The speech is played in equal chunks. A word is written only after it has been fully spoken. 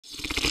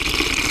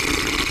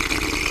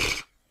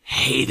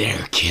Hey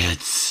there,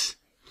 kids.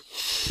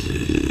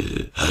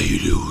 How you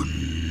doing?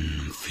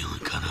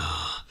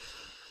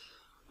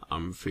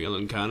 I'm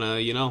feeling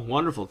kinda,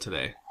 wonderful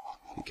today.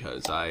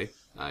 Because I'd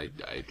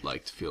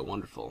like to feel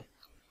wonderful.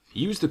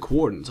 Use the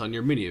coordinates on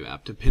your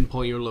mini-map to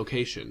pinpoint your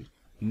location.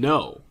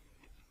 No.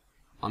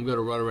 I'm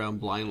gonna run around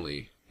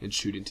blindly and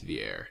shoot into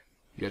the air.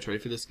 You guys ready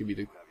for this? It's gonna be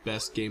the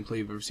best gameplay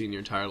you've ever seen in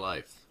your entire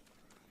life.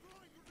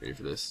 Ready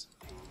for this?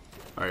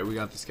 Alright, we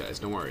got this, guys.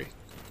 Don't worry.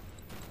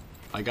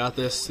 I got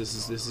this.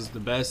 This is the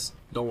best.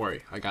 Don't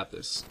worry. I got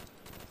this.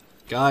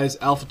 Guys,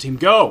 Alpha Team,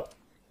 go!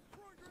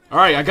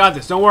 Alright, I got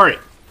this. Don't worry.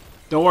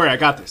 Don't worry, I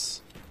got this.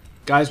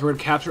 Guys, we're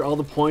gonna capture all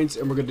the points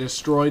and we're gonna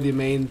destroy the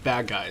main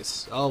bad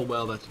guys. Oh,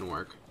 well, that didn't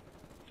work.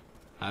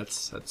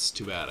 That's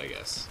too bad, I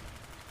guess.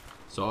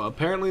 So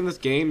apparently in this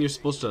game you're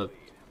supposed to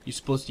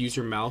use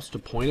your mouse to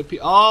point at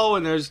people. Oh,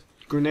 and there's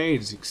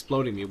grenades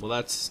exploding me. Well,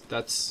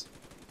 that's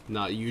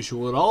not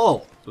usual at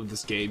all of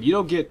this game. You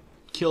don't get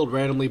killed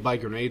randomly by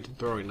grenade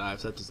throwing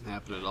knives. That doesn't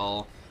happen at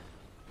all.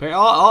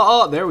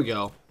 Oh, there we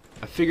go.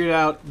 I figured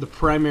out the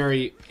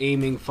primary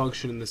aiming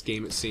function in this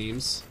game, it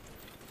seems.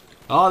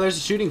 Oh, there's a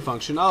shooting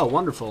function. Oh,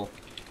 wonderful.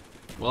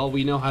 Well,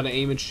 we know how to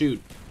aim and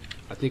shoot.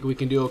 I think we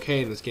can do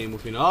okay in this game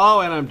if we know. Oh,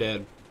 and I'm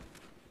dead.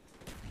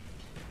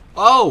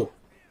 Oh!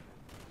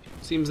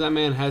 Seems that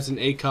man has an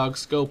ACOG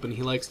scope and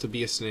he likes to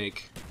be a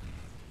snake.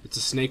 It's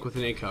a snake with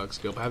an ACOG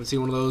scope. I haven't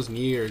seen one of those in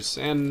years.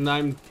 And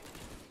I'm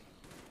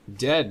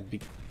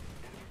dead.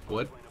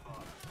 What?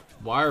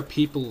 Why are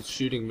people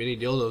shooting mini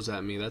dildos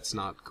at me? That's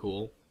not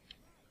cool.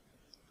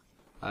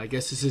 I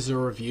guess this is a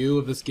review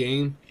of this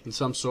game in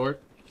some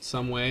sort,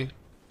 some way.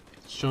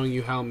 It's showing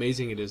you how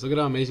amazing it is. Look at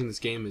how amazing this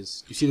game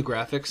is. You see the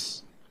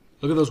graphics?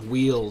 Look at those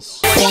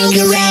wheels.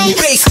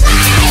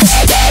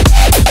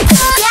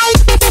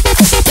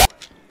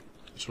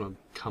 Just want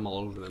to come all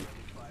over them.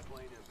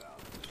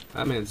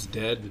 That man's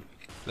dead.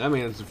 That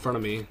man's in front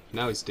of me.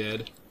 Now he's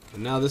dead.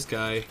 And now this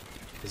guy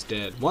is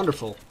dead.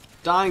 Wonderful.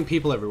 Dying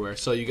people everywhere.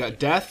 So you got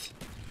death,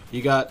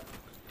 you got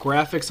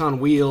graphics on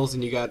wheels,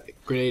 and you got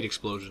grenade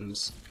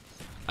explosions.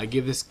 I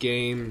give this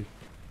game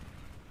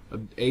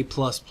an A++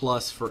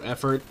 for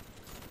effort,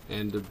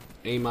 and an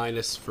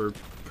A- for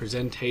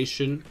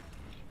presentation,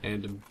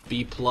 and a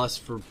B+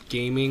 for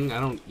gaming. I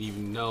don't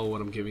even know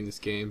what I'm giving this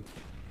game.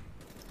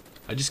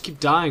 I just keep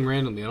dying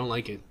randomly. I don't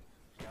like it.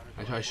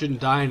 I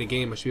shouldn't die in a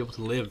game. I should be able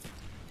to live.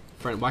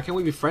 Why can't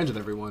we be friends with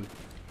everyone?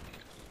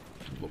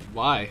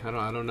 Why? I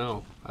don't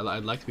know.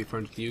 I'd like to be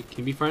friends with you. Can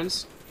we be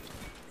friends?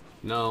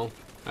 No.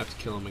 I have to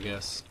kill him, I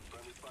guess.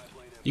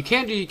 You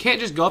can't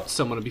just go up to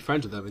someone and be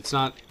friends with them. It's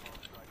not.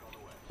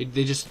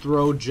 They just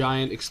throw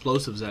giant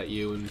explosives at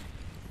you and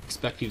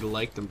expect you to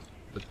like them.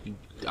 But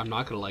I'm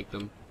not gonna like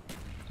them.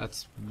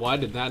 Why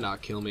did that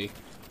not kill me?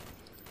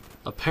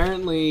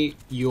 Apparently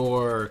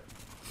your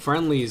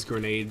friendlies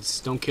grenades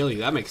don't kill you.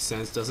 That makes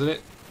sense, doesn't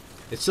it?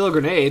 It's still a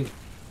grenade.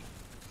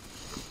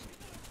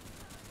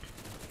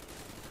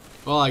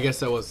 Well, I guess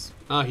that was...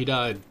 Oh, he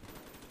died.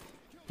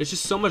 There's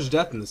just so much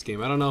death in this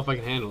game. I don't know if I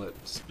can handle it.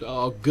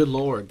 Oh, good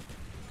lord.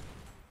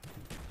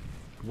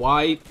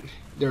 Why?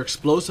 They're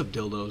explosive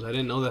dildos. I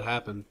didn't know that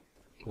happened.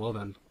 Well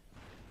then.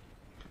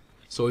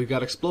 So we've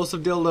got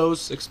explosive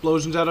dildos,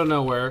 explosions out of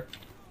nowhere.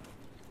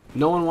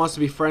 No one wants to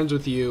be friends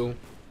with you.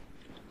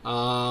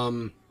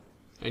 And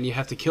you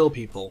have to kill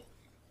people.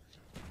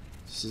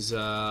 This is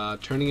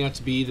turning out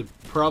to be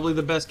probably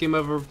the best game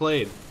I've ever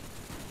played.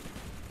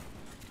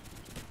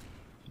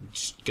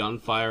 Just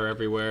gunfire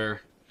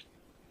everywhere.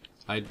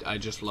 I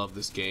just love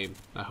this game.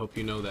 I hope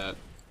you know that.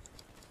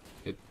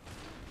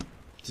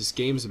 This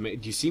game's amazing.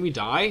 Do you see me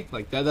die?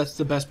 Like that's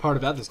the best part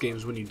about this game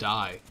is when you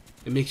die.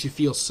 It makes you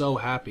feel so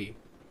happy.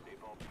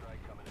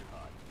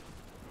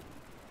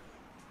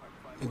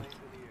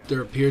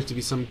 There appears to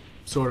be some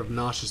sort of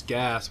noxious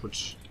gas,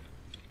 which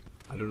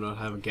I do not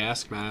have a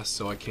gas mask,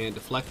 so I can't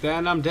deflect that,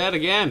 and I'm dead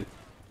again.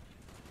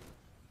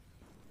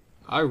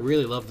 I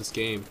really love this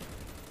game.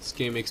 This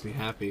game makes me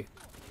happy.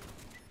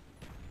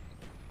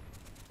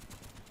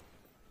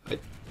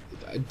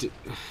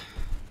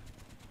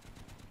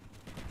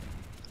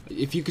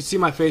 If you could see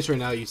my face right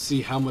now, you'd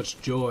see how much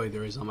joy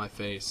there is on my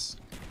face.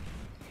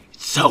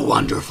 It's so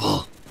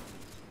wonderful.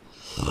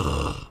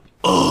 Oh,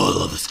 I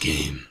love this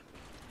game.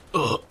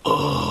 Oh.